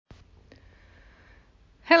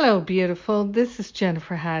Hello, beautiful. This is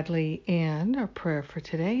Jennifer Hadley, and our prayer for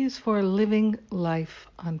today is for living life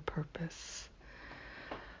on purpose.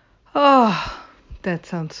 Oh, that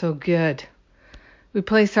sounds so good. We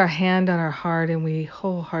place our hand on our heart and we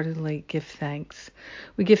wholeheartedly give thanks.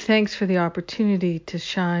 We give thanks for the opportunity to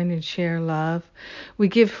shine and share love. We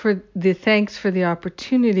give thanks for the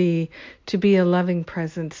opportunity to be a loving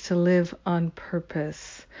presence, to live on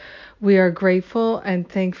purpose. We are grateful and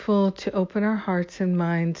thankful to open our hearts and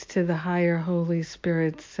minds to the higher Holy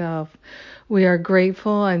Spirit self. We are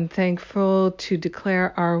grateful and thankful to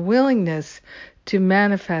declare our willingness to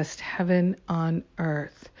manifest heaven on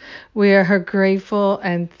earth. We are grateful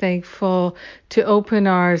and thankful to open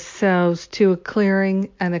ourselves to a clearing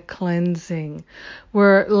and a cleansing.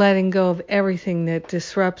 We're letting go of everything that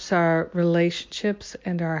disrupts our relationships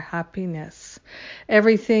and our happiness.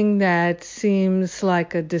 Everything that seems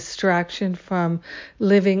like a distraction from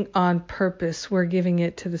living on purpose, we're giving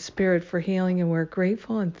it to the Spirit for healing, and we're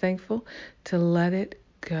grateful and thankful to let it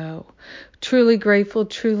go. Truly grateful,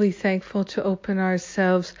 truly thankful to open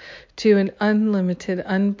ourselves to an unlimited,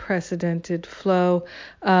 unprecedented flow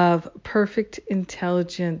of perfect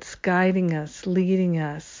intelligence guiding us, leading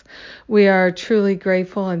us. We are truly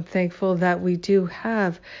grateful and thankful that we do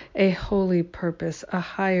have a holy purpose, a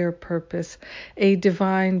higher purpose, a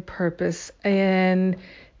divine purpose, an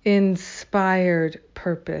inspired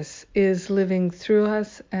purpose is living through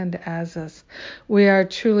us and as us. We are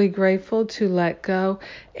truly grateful to let go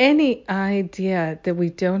any idea that we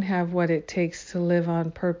don't have what it takes to live on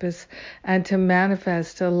purpose and to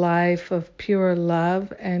manifest a life of pure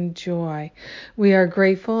love and joy. We are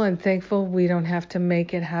grateful and thankful we don't have to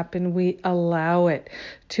make it happen. We allow it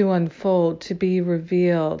to unfold, to be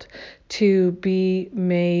revealed, to be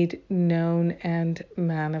made known and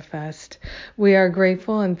manifest. We are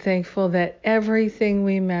grateful and thankful that everything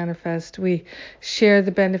we manifest, we share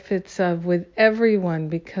the benefits of with everyone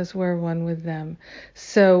because we're one with them.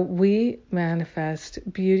 So we manifest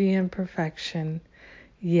beauty and perfection.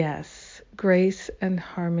 Yes, grace and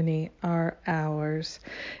harmony are ours.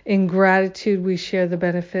 In gratitude, we share the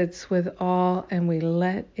benefits with all and we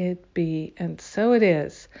let it be. And so it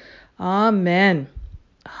is. Amen.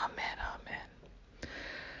 Amen.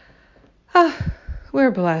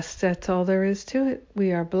 We're blessed. That's all there is to it.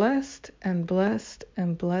 We are blessed and blessed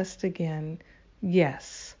and blessed again.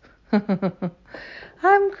 Yes.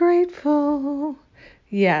 I'm grateful.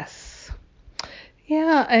 Yes.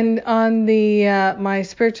 Yeah, and on the my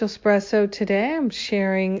Spiritual Espresso today, I'm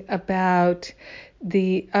sharing about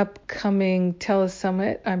the upcoming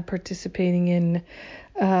telesummit I'm participating in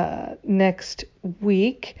next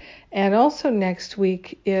week. And also next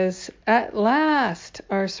week is at last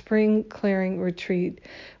our spring clearing retreat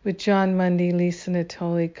with John Mundy, Lisa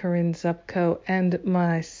Natoli, Corinne Zupko, and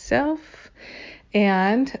myself.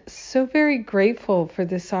 And so very grateful for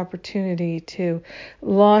this opportunity to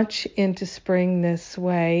launch into spring this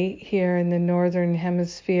way here in the Northern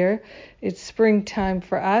Hemisphere. It's springtime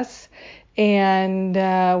for us. And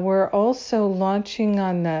we're also launching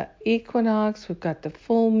on the equinox. We've got the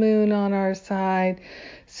full moon on our side.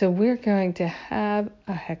 So we're going to have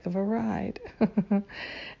a heck of a ride.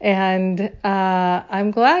 And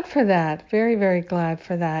I'm glad for that. Very, very glad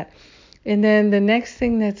for that. And then the next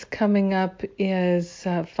thing that's coming up is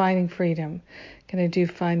Finding Freedom. Going to do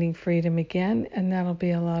Finding Freedom again, and that'll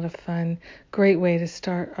be a lot of fun. Great way to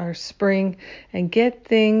start our spring and get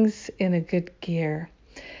things in a good gear.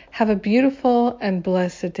 Have a beautiful and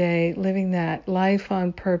blessed day, living that life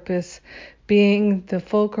on purpose, being the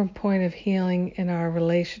fulcrum point of healing in our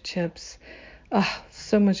relationships.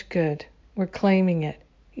 So much good. We're claiming it.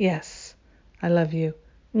 Yes, I love you.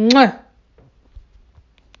 Mwah!